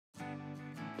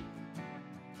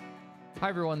Hi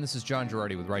everyone, this is John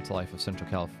Girardi with Right to Life of Central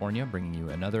California, bringing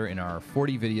you another in our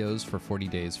 40 videos for 40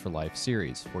 Days for Life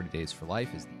series. 40 Days for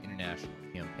Life is the international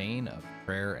campaign of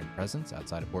prayer and presence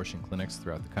outside abortion clinics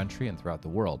throughout the country and throughout the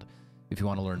world. If you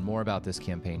want to learn more about this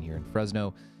campaign here in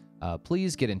Fresno,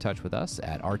 please get in touch with us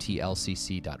at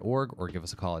rtlcc.org or give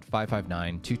us a call at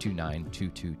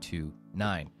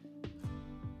 559-229-2229.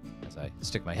 As I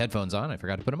stick my headphones on, I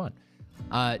forgot to put them on.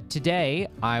 Today,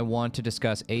 I want to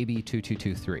discuss AB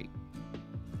 2223.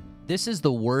 This is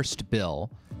the worst bill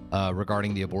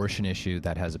regarding the abortion issue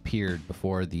that has appeared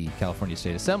before the California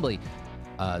State Assembly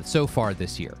so far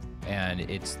this year. And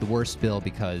it's the worst bill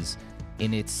because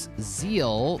in its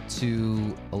zeal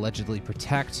to allegedly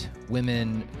protect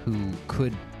women who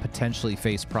could potentially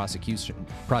face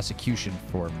prosecution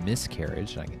for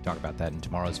miscarriage, and I can talk about that in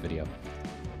tomorrow's video,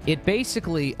 it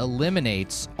basically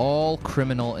eliminates all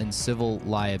criminal and civil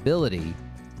liability,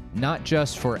 not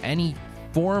just for any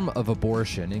form of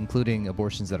abortion, including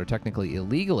abortions that are technically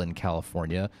illegal in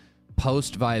California,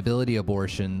 post-viability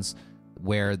abortions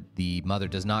where the mother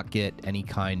does not get any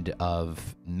kind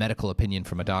of medical opinion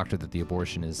from a doctor that the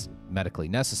abortion is medically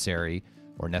necessary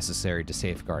or necessary to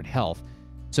safeguard health.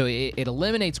 So it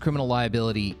eliminates criminal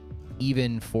liability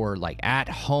even for like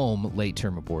at-home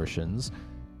late-term abortions,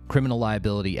 criminal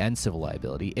liability and civil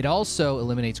liability. It also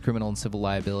eliminates criminal and civil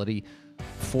liability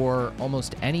for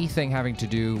almost anything having to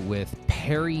do with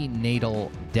perinatal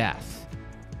death.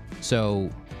 So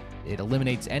it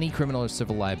eliminates any criminal or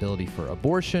civil liability for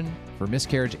abortion, for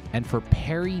miscarriage, and for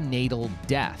perinatal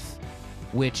death,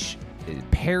 which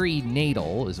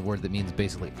perinatal is a word that means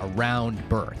basically around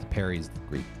birth. Peri is the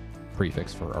Greek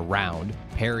prefix for around,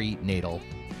 perinatal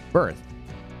birth.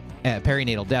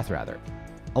 Perinatal death, rather.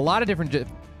 A lot of different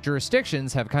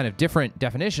jurisdictions have kind of different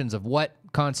definitions of what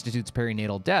constitutes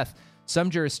perinatal death.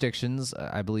 Some jurisdictions,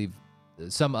 I believe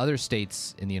some other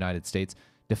states in the United States,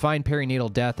 define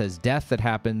perinatal death as death that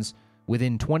happens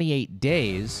within 28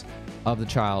 days of the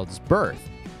child's birth.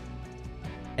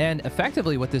 And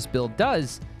effectively what this bill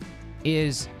does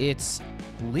is it's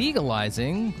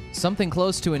legalizing something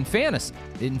close to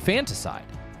infanticide,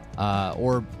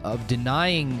 or of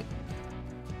denying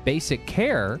basic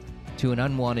care to an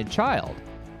unwanted child.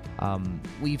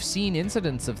 We've seen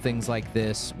incidents of things like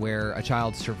this where a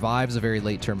child survives a very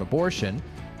late-term abortion,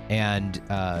 and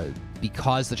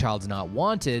because the child's not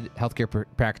wanted, healthcare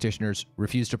practitioners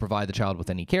refuse to provide the child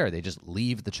with any care. They just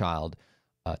leave the child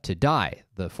to die.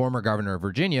 The former governor of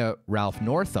Virginia, Ralph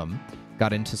Northam,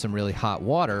 got into some really hot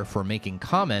water for making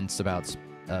comments about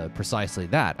precisely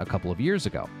that a couple of years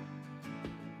ago.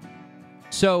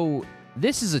 So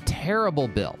this is a terrible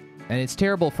bill. And it's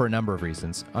terrible for a number of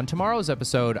reasons. On tomorrow's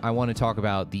episode, I want to talk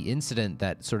about the incident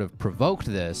that sort of provoked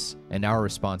this and our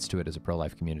response to it as a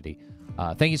pro-life community.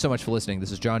 Thank you so much for listening.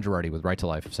 This is John Girardi with Right to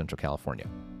Life of Central California.